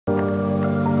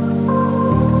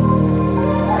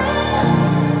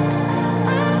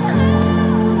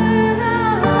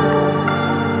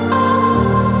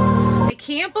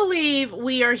believe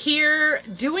we are here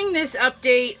doing this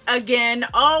update again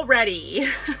already.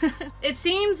 It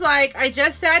seems like I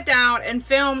just sat down and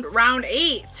filmed round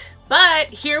 8. But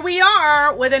here we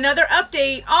are with another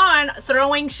update on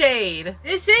Throwing Shade.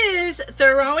 This is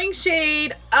Throwing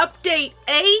Shade Update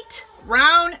 8,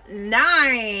 round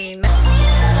 9.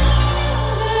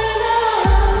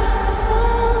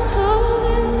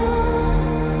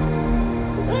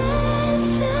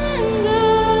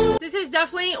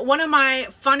 Definitely one of my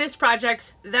funnest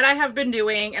projects that I have been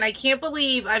doing, and I can't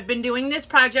believe I've been doing this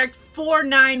project for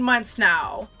 9 months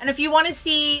now. And if you want to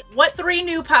see what 3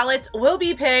 new palettes will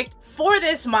be picked for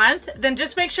this month, then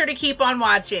just make sure to keep on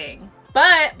watching.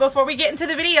 But before we get into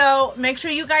the video, make sure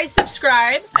you guys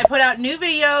subscribe. I put out new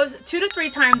videos 2 to 3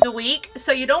 times a week,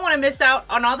 so you don't want to miss out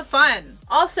on all the fun.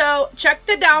 Also, check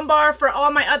the down bar for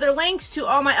all my other links to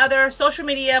all my other social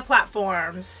media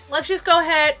platforms. Let's just go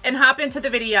ahead and hop into the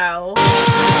video.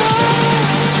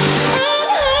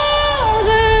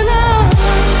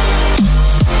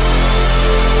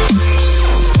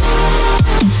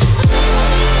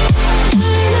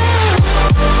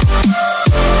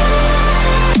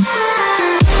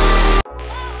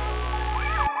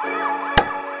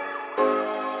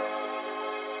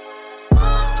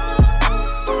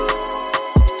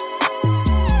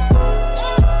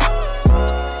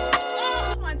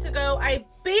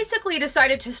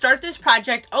 Decided to start this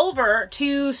project over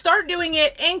to start doing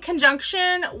it in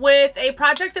conjunction with a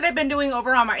project that I've been doing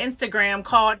over on my Instagram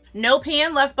called No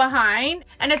Pan Left Behind,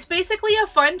 and it's basically a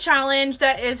fun challenge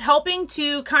that is helping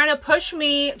to kind of push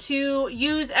me to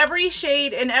use every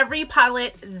shade in every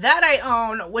palette that I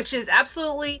own, which is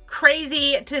absolutely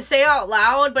crazy to say out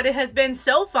loud, but it has been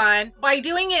so fun. By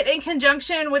doing it in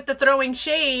conjunction with the Throwing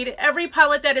Shade, every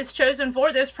palette that is chosen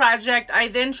for this project, I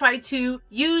then try to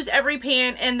use every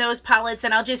pan in those palettes,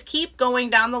 and I'll just keep going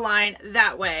down the line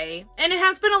that way. And it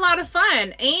has been a lot of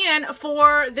fun. And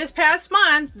for this past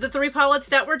month, the 3 palettes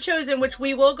that were chosen, which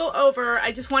we will go over,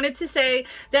 I just wanted to say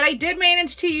that I did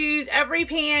manage to use every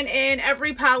pan in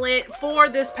every palette for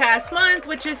this past month,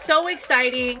 which is so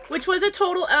exciting, which was a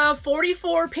total of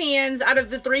 44 pans out of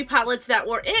the 3 palettes that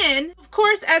were in. Of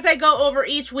course, as I go over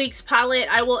each week's palette,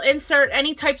 I will insert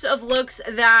any types of looks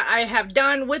that I have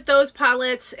done with those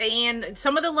palettes, and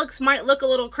some of the looks might look a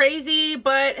little crazy,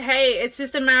 but hey, it's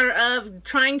just a matter of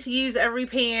trying to use every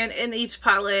pan in each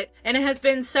palette, and it has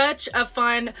been such a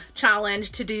fun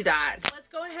challenge to do that. Let's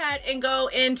go ahead and go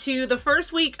into the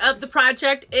first week of the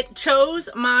project. It chose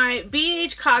my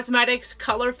BH Cosmetics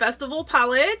Color Festival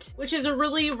palette, which is a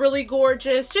really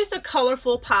gorgeous, just a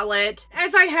colorful palette.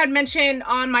 As I had mentioned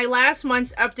on my last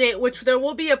month's update, which there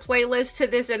will be a playlist to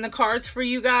this in the cards for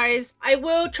you guys, I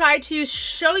will try to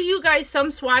show you guys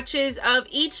some swatches of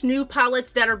each new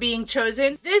palettes that are being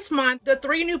chosen. This month, the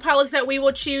 3 new palettes that we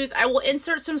will choose, I will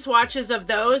insert some swatches of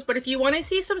those, but if you want to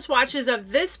see some swatches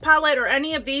of this palette or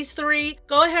any of these 3,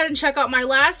 go ahead and check out my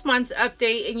last month's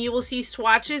update and you will see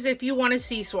swatches if you want to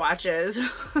see swatches.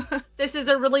 This is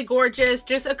a really gorgeous,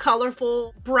 just a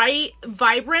colorful, bright,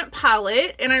 vibrant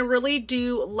palette, and I really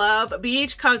do love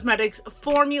BH Cosmetics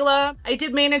formula. I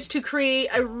did manage to create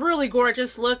a really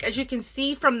gorgeous look, as you can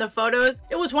see from the photos.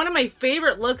 It was one of my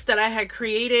favorite looks that I had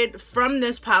created from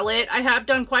this palette. I have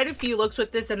done quite a few looks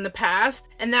with this in the past,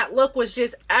 and that look was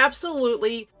just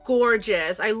absolutely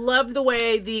gorgeous. I love the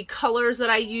way the colors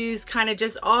that I used kind of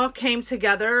just all came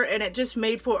together, and it just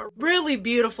made for a really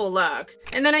beautiful look.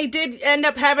 And then I did end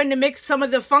up having to mix some of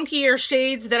the funkier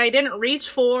shades that I didn't reach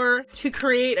for to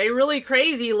create a really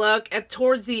crazy look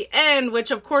towards the end, which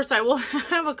of course I will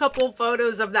have a couple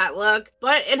photos of that look,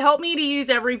 but it helped me to use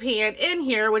every pan in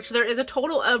here, which there is a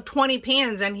total of 20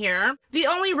 pans in here. The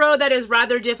only row that is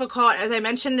rather difficult, as I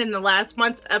mentioned in the last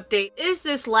month's update, is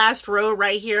this last row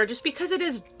right here, just because it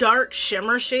is dark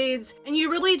shimmer shades, and you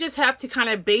really just have to kind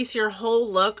of base your whole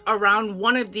look around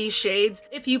one of these shades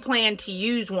if you plan to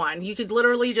use one. You could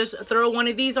literally just throw one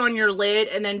of these on your lid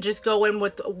and then just go in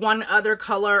with one other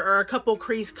color or a couple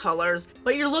crease colors,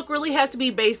 but your look really has to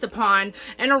be based upon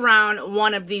and around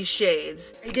one of these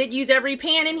shades. I did use every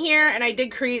pan in here, and I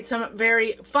did create some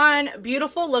very fun,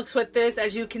 beautiful looks with this,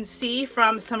 as you can see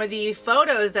from some of the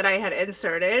photos that I had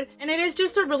inserted, and it is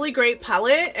just a really great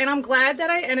palette, and I'm glad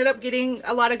that I ended up getting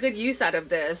a lot lot of good use out of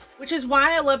this, which is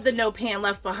why I love the No Pan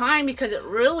Left Behind, because it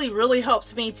really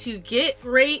helps me to get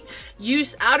great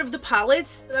use out of the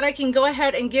palettes so that I can go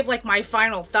ahead and give like my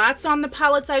final thoughts on the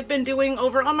palettes I've been doing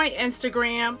over on my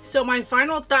Instagram. So my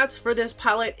final thoughts for this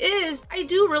palette is I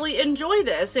do really enjoy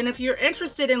this, and if you're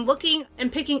interested in looking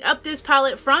and picking up this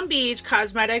palette from BH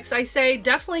Cosmetics, I say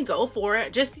definitely go for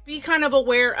it. Just be kind of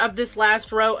aware of this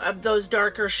last row of those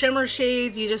darker shimmer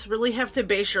shades. You just really have to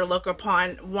base your look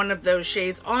upon one of those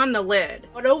shades on the lid.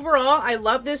 But overall, I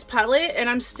love this palette and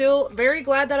I'm still very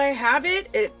glad that I have it.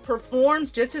 It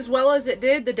performs just as well as it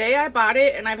did the day I bought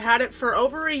it, and I've had it for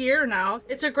over a year now.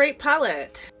 It's a great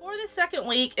palette. For the second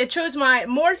week, it chose my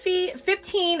Morphe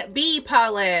 15B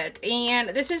palette, and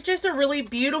this is just a really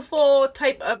beautiful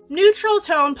type of neutral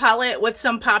tone palette with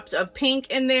some pops of pink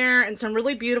in there and some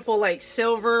really beautiful like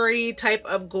silvery type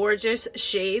of gorgeous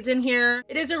shades in here.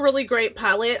 It is a really great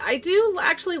palette. I do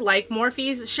actually like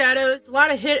Morphe's shadows. A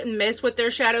lot of hit and miss with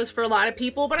their shadows for a lot of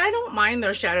people, but I don't mind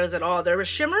their shadows at all. Their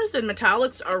shimmers and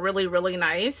metallics are really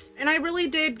nice, and I really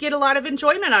did get a lot of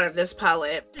enjoyment out of this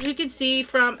palette. As you can see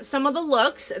from some of the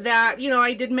looks that, you know,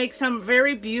 I did make some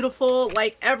very beautiful,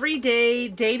 like everyday,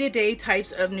 day-to-day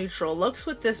types of neutral looks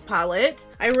with this palette.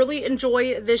 I really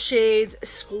enjoy the shades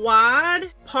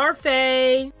Squad,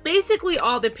 Parfait, basically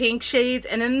all the pink shades,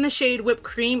 and then the shade Whipped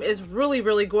Cream is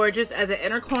really gorgeous as an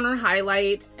inner corner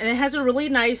highlight, and it has a really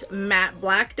nice matte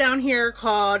black down here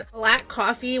called Black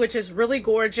Coffee, which is really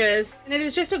gorgeous, and it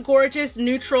is just a gorgeous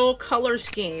neutral color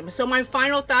scheme. So my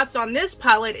final thoughts on this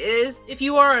palette is, if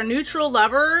you are a neutral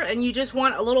lover and you just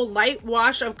want a little light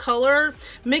wash of color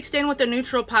mixed in with the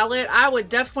neutral palette, I would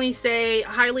definitely say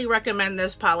highly recommend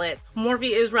this palette.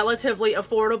 Morphe is relatively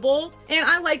affordable, and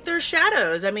I like their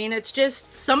shadows. I mean, it's just,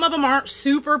 some of them aren't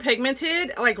super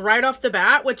pigmented like right off the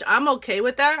bat, which I'm okay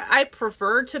with that. I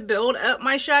prefer to build up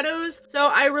my shadows, so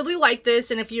I really like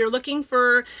this. And if you're looking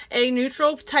for a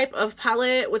neutral type of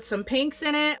palette with some pinks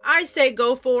in it, I say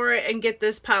go for it and get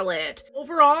this palette.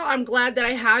 Overall, I'm glad that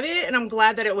I have it, and I'm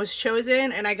glad that it was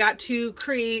chosen, and I got to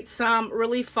create some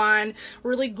really fun,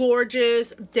 really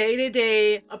gorgeous,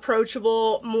 day-to-day,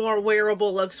 approachable, more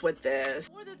wearable looks with this.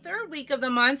 For the third week of the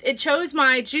month, it chose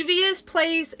my Juvia's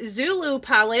Place Zulu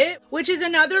palette, which is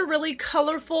another really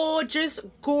colorful, just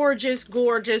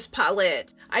gorgeous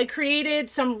palette. I created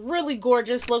some really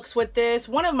gorgeous looks with this.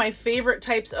 One of my favorite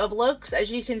types of looks,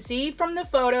 as you can see from the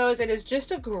photos. It is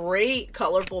just a great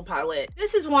colorful palette.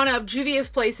 This is one of Juvia's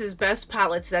Place's best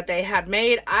palettes that they had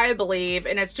made, I believe,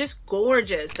 and it's just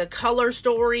gorgeous. The color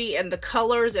story and the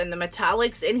colors and the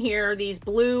metallics in here, these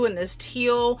blue and this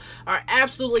teal, are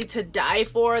absolutely to die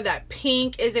for. That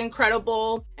pink is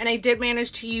incredible, and I did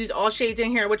manage to use all shades in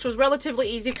here, which was relatively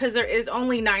easy because there is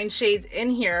only 9 shades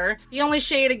in here. The only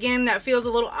shade, again, that feels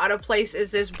a little out of place is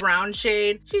this brown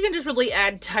shade. So you can just really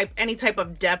add any type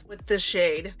of depth with this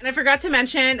shade. And I forgot to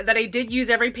mention that I did use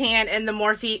every pan in the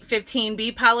Morphe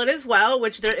 15B palette as well,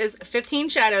 which there is 15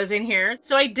 shadows in here.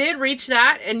 So I did reach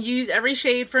that and use every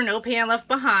shade for No Pan Left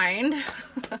Behind.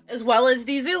 As well as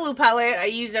the Zulu palette, I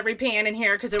used every pan in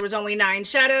here because there was only 9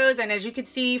 shadows, and as you can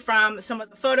see from some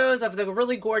of the photos of the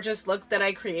really gorgeous look that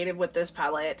I created with this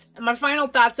palette. And my final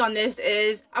thoughts on this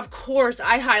is, of course,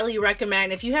 I highly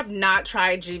recommend, if you have not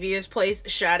tried Juvia's Place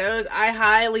shadows, I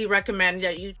highly recommend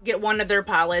that you get one of their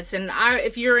palettes. And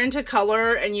if you're into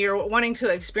color and you're wanting to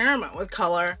experiment with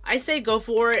color, I say go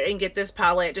for it and get this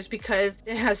palette, just because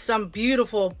it has some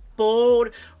beautiful, bold,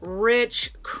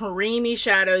 rich, creamy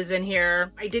shadows in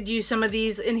here. I did use some of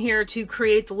these in here to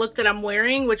create the look that I'm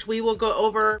wearing, which we will go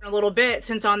over in a little bit,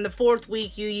 since on the 4th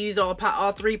week you use all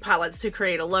 3 palettes to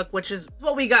create a look, which is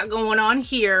what we got going on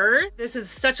here. This is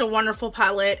such a wonderful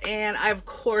palette, and of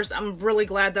course I'm really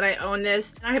glad that I own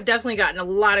this, and I have definitely gotten a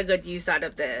lot of good use out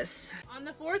of this. On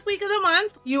the 4th week of the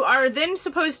month, you are then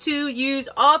supposed to use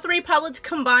all 3 palettes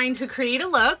combined to create a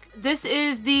look. This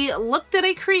is the look that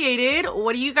I created.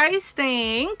 What do you guys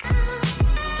think?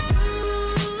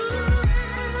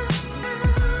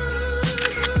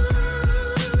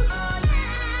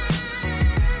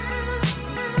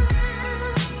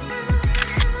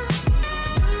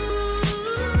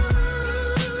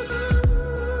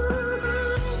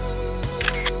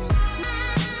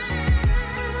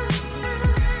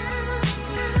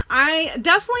 I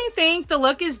definitely think the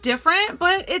look is different,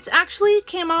 but it's actually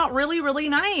came out really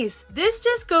nice. This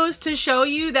just goes to show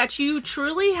you that you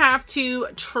truly have to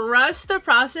trust the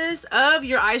process of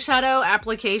your eyeshadow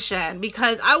application,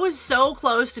 because I was so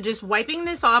close to just wiping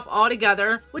this off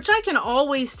altogether, which I can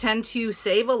always tend to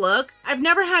save a look. I've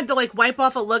never had to like wipe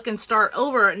off a look and start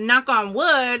over, knock on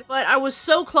wood, but I was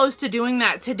so close to doing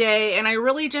that today, and I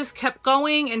really just kept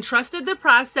going and trusted the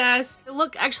process. The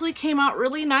look actually came out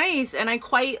really nice and I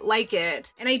quite like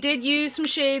it. And I did use some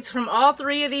shades from all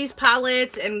three of these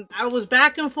palettes, and I was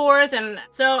back and forth, and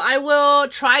so I will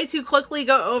try to quickly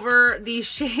go over the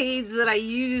shades that I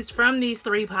used from these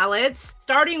three palettes.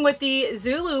 Starting with the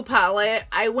Zulu palette,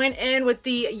 I went in with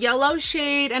the yellow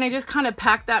shade and I just kind of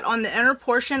packed that on the inner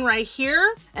portion right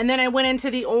here. And then I went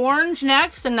into the orange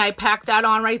next and I packed that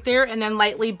on right there and then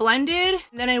lightly blended.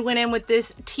 And then I went in with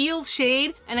this teal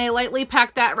shade and I lightly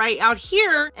packed that right out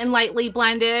here and lightly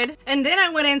blended. And then I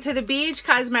went into the Beach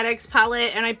Cosmetics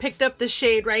palette and I picked up the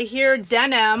shade right here,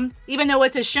 Denim, even though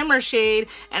it's a shimmer shade,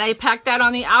 and I packed that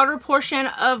on the outer portion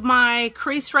of my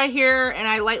crease right here and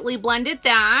I lightly blended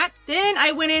that. Then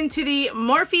I went into the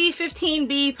Morphe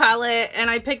 15B palette and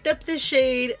I picked up the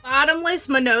shade Bottomless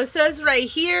Mimosas right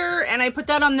here and I put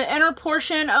that on the inner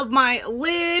portion of my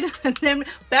lid. And then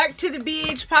back to the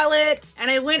Beach palette and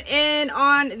I went in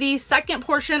on the second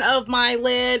portion of my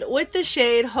lid with the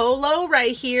shade Holo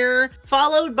right here,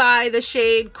 followed by the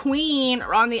shade Queen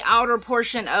on the outer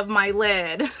portion of my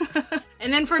lid.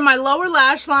 And then for my lower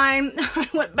lash line, I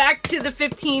went back to the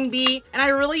 15B and I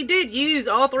really did use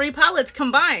all three palettes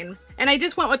combined. And I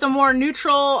just went with a more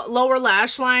neutral lower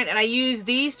lash line and I used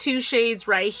these two shades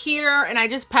right here and I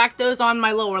just packed those on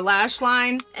my lower lash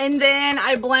line. And then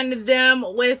I blended them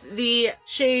with the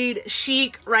shade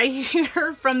Chic right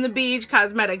here from the Beach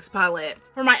Cosmetics palette.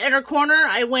 For my inner corner,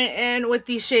 I went in with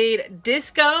the shade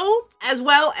Disco, as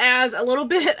well as a little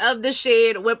bit of the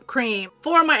shade Whipped Cream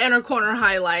for my inner corner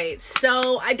highlights.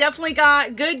 So I definitely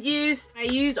got good use. I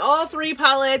used all three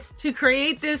palettes to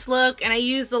create this look, and I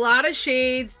used a lot of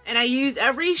shades, and I use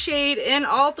every shade in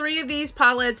all three of these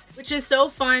palettes, which is so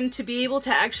fun to be able to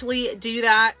actually do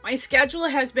that. My schedule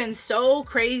has been so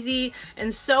crazy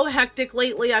and so hectic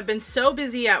lately. I've been so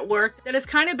busy at work that it's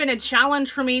kind of been a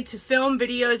challenge for me to film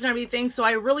videos and everything. So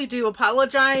I really do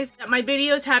apologize that my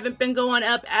videos haven't been going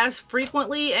up as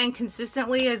frequently and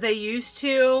consistently as they used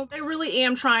to. I really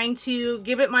am trying to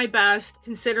give it my best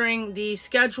considering the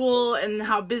schedule and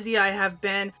how busy I have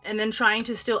been, and then trying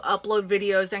to still upload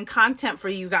videos and content for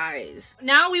you guys.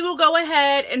 Now we will go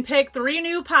ahead and pick 3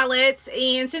 new palettes,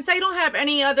 and since I don't have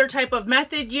any other type of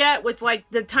method yet with like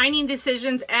the Tiny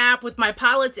Decisions app with my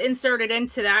palettes inserted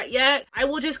into that yet, I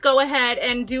will just go ahead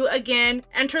and do again,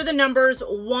 enter the numbers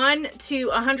 1 to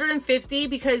 150,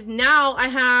 because now I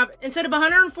have, instead of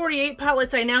 148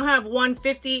 palettes, I now have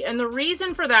 150. And the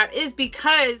reason for that is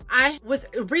because I was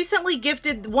recently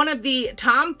gifted one of the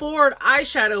Tom Ford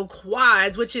eyeshadow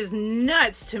quads, which is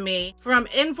nuts to me, from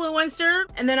Influencer.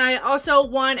 And then I also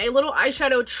won a little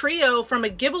eyeshadow trio from a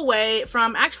giveaway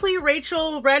from actually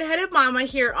Rachel Redheaded Mama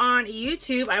here on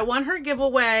YouTube. I won her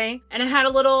giveaway and it had a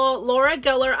little Laura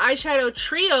Geller eyeshadow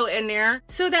trio in there.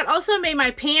 So that also made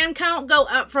my pan count go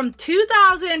up from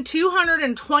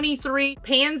 2,223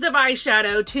 pans of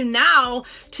eyeshadow to now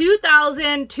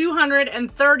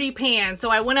 2,230 pans. So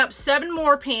I went up 7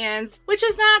 more pans, which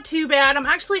is not too bad. I'm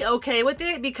actually okay with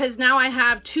it because now I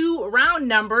have 2 round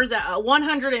numbers at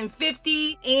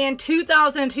 150 and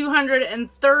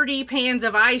 2,230 pans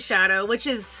of eyeshadow, which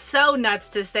is so nuts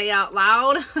to say out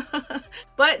loud.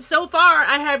 But so far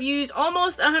I have used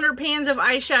almost 100 pans of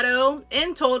eyeshadow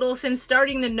in total since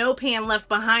starting the No Pan Left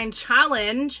Behind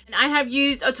challenge. And I have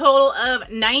used a total of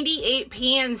 98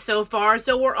 pans so far,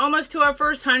 so we're almost to our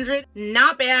first 100.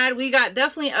 Not bad. We got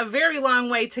definitely a very long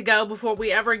way to go before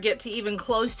we ever get to even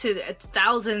close to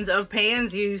thousands of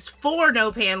pans used for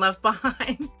No Pan Left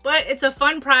Behind. But it's a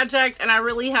fun project and I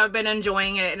really have been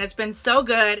enjoying it, and it's been so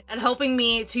good at helping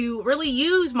me to really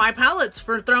use my palettes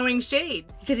for throwing shade.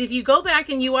 Because if you go back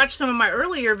and you watch some of my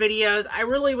earlier videos, I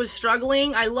really was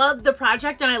struggling. I loved the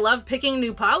project and I love picking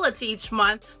new palettes each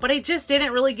month, but I just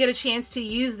didn't really get a chance to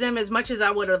use them as much as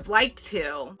I would have liked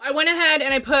to. I went ahead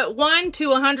and I put 1 to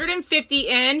 150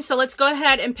 in, so let's go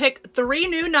ahead and pick 3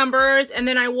 new numbers, and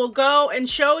then I will go and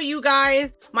show you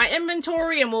guys my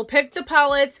inventory and we'll pick the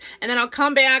palettes, and then I'll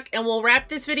come back and we'll wrap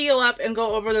this video up and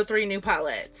go over the 3 new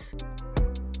palettes.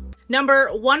 Number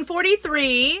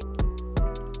 143,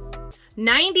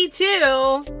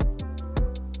 92,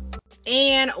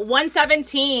 and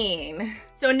 117.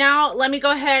 So now let me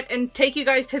go ahead and take you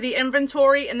guys to the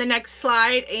inventory in the next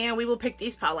slide, and we will pick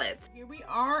these palettes. Here we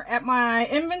are at my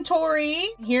inventory.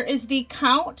 Here is the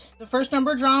count. The first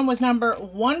number drawn was number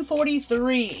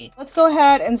 143. Let's go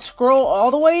ahead and scroll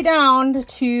all the way down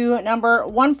to number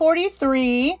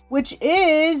 143, which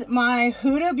is my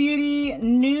Huda Beauty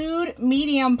Nude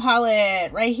Medium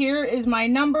palette. Right here is my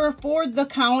number for the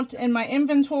count in my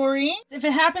inventory. If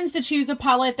it happens to choose a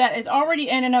palette that is already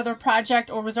in another project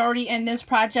or was already in this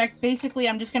project, basically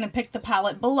I'm just going to pick the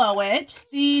palette below it.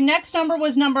 The next number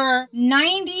was number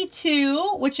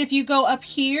 92, which if you go up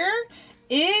here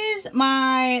is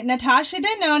my Natasha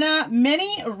Denona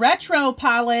Mini Retro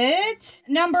palette.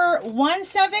 Number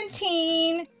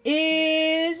 117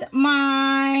 is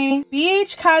my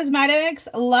BH Cosmetics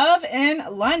Love in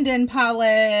London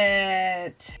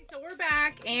palette. So we're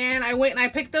back, and I went and I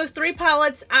picked those 3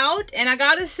 palettes out, and I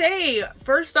gotta say,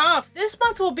 first off, this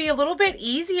month will be a little bit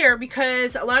easier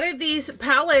because a lot of these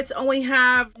palettes only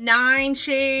have 9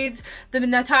 shades. The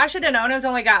Natasha Denona's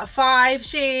only got 5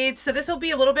 shades, so this will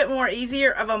be a little bit more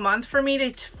easier of a month for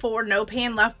me for No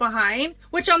Pan Left Behind,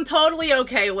 which I'm totally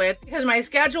okay with because my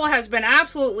schedule has been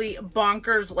absolutely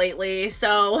bonkers lately.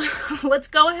 So let's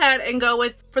go ahead and go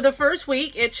with, for the first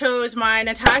week, it chose my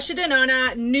Natasha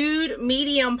Denona Nude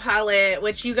Medium palette,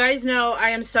 which you guys know I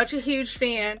am such a huge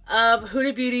fan of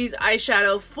Huda Beauty's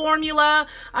eyeshadow formula.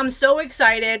 I'm so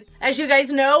excited. As you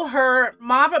guys know, her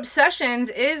Mauve Obsessions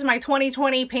is my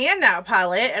 2020 Pan That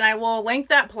palette, and I will link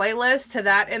that playlist to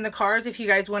that in the cards if you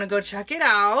guys want to go check it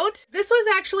out. This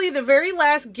was actually the very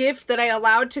last gift that I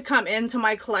allowed to come into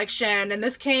my collection, and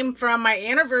this came from my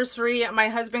anniversary. My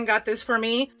husband got this for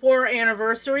me for our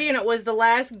anniversary, and it was the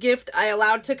last gift I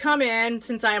allowed to come in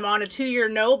since I am on a 2-year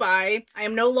no-buy. I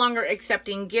am no longer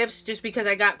accepting gifts just because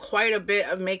I got quite a bit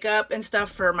of makeup and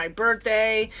stuff for my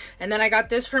birthday, and then I got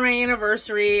this for my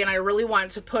anniversary, and I really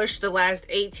want to push the last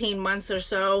 18 months or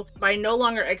so by no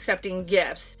longer accepting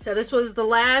gifts. So this was the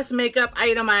last makeup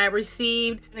item I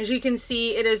received, and as you can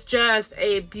see, it is just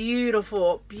a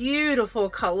beautiful, beautiful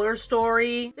color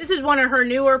story. This is one of her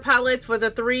newer palettes for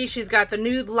the 3. She's got the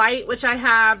Nude Light, which I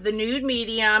have, the Nude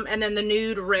Medium, and then the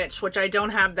Nude Rich, which I don't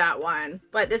have that one.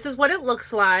 But this is what it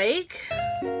looks like.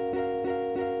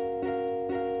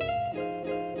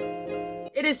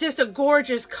 It is just a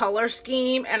gorgeous color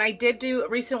scheme, and I did do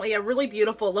recently a really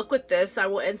beautiful look with this. I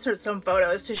will insert some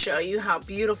photos to show you how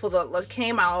beautiful the look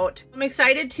came out. I'm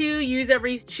excited to use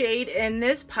every shade in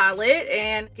this palette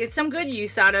and get some good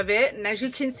use out of it. And as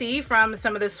you can see from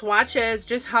some of the swatches,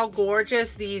 just how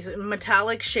gorgeous these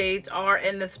metallic shades are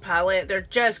in this palette. They're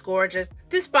just gorgeous.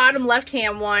 This bottom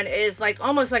left-hand one is like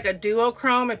almost like a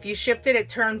duochrome. If you shift it, it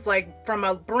turns like from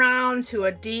a brown to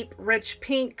a deep, rich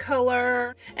pink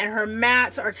color. And her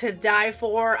mattes are to die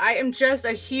for. I am just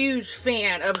a huge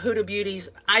fan of Huda Beauty's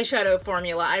eyeshadow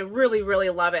formula. I really, really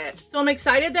love it. So I'm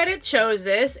excited that it chose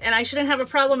this, and I shouldn't have a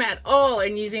problem at all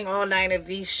in using all 9 of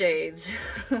these shades.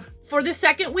 For the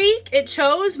second week, it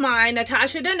chose my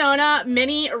Natasha Denona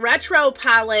Mini Retro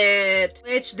palette,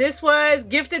 which this was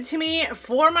gifted to me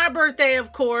for my birthday,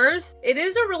 of course. It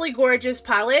is a really gorgeous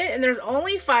palette, and there's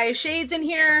only 5 shades in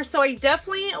here, so I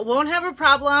definitely won't have a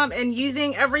problem in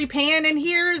using every pan in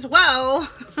here as well.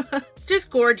 It's just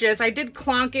gorgeous. I did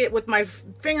clonk it with my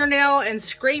fingernail and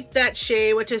scrape that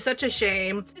shade, which is such a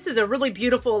shame. This is a really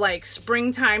beautiful, like,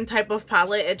 springtime type of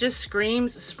palette. It just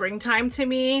screams springtime to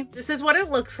me. This is what it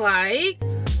looks like.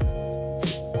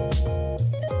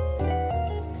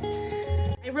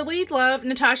 I really love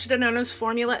Natasha Denona's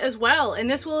formula as well, and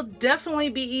this will definitely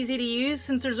be easy to use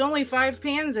since there's only 5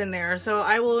 pans in there, so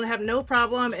I will have no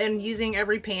problem in using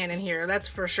every pan in here, that's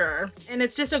for sure. And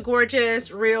it's just a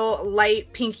gorgeous, real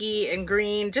light pinky and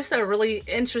green, just a really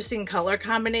interesting color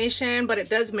combination, but it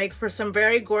does make for some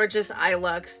very gorgeous eye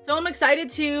looks. So I'm excited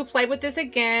to play with this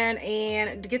again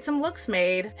and get some looks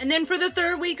made. And then for the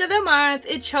 3rd week of the month,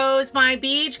 it chose my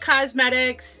BH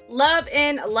Cosmetics Love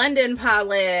in London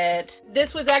palette.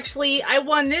 This was actually, I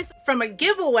won this from a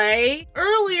giveaway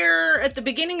earlier at the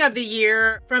beginning of the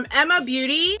year from Emma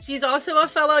Beauty. She's also a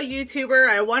fellow YouTuber.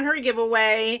 I won her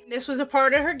giveaway. This was a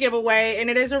part of her giveaway, and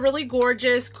it is a really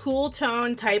gorgeous, cool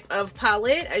tone type of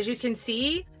palette. As you can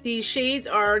see, these shades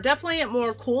are definitely a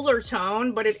more cooler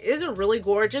tone, but it is a really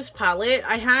gorgeous palette.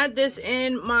 I had this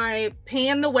in my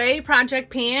Pan the Way project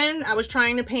pan. I was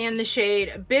trying to pan the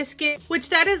shade Biscuit, which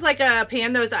that is like a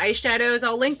pan those eyeshadows.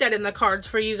 I'll link that in the cards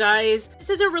for you guys.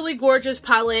 This is a really gorgeous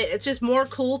palette. It's just more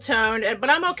cool toned, but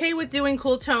I'm okay with doing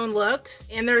cool tone looks.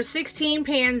 And there's 16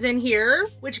 pans in here,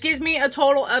 which gives me a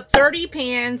total of 30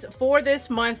 pans for this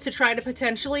month to try to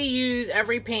potentially use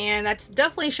every pan. That's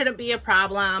definitely shouldn't be a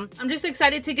problem. I'm just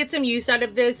excited to to get some use out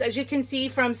of this. As you can see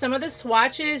from some of the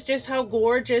swatches, just how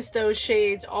gorgeous those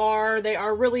shades are. They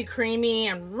are really creamy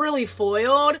and really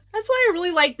foiled. That's why I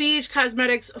really like BH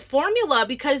Cosmetics formula,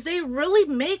 because they really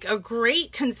make a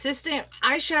great consistent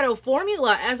eyeshadow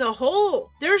formula as a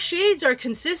whole. Their shades are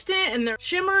consistent and their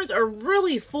shimmers are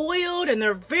really foiled and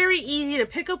they're very easy to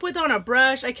pick up with on a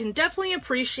brush. I can definitely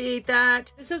appreciate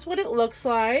that. This is what it looks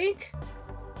like.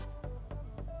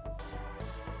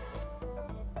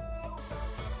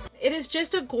 It is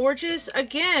just a gorgeous,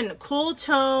 again, cool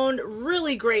toned,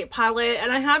 really great palette,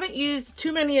 and I haven't used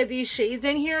too many of these shades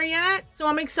in here yet, so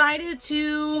I'm excited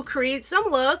to create some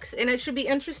looks, and it should be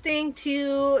interesting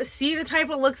to see the type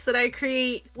of looks that I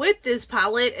create with this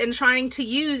palette and trying to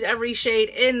use every shade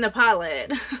in the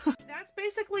palette. That's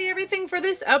basically everything for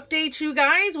this update, you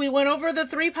guys. We went over the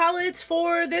 3 palettes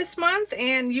for this month,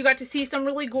 and you got to see some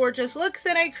really gorgeous looks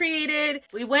that I created.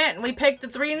 We went and we picked the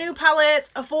 3 new palettes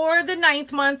for the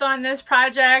 9th month on this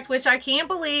project, which I can't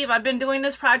believe. I've been doing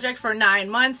this project for 9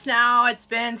 months now. It's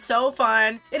been so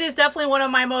fun. It is definitely one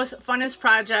of my most funnest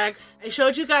projects. I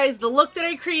showed you guys the look that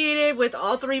I created with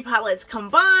all 3 palettes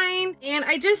combined, and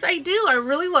I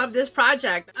really love this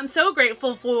project. I'm so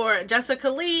grateful for Jessica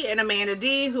Lee and Amanda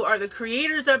D, who are the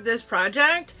creators of this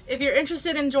project. If you're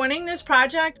interested in joining this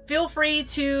project, feel free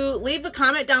to leave a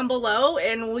comment down below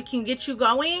and we can get you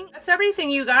going. That's everything,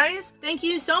 you guys. Thank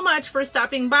you so much for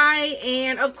stopping by,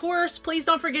 and of course, please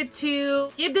don't forget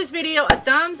to give this video a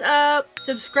thumbs up,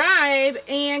 subscribe,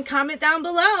 and comment down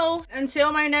below.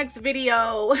 Until my next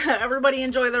video, everybody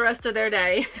enjoy the rest of their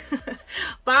day.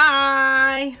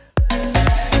 Bye.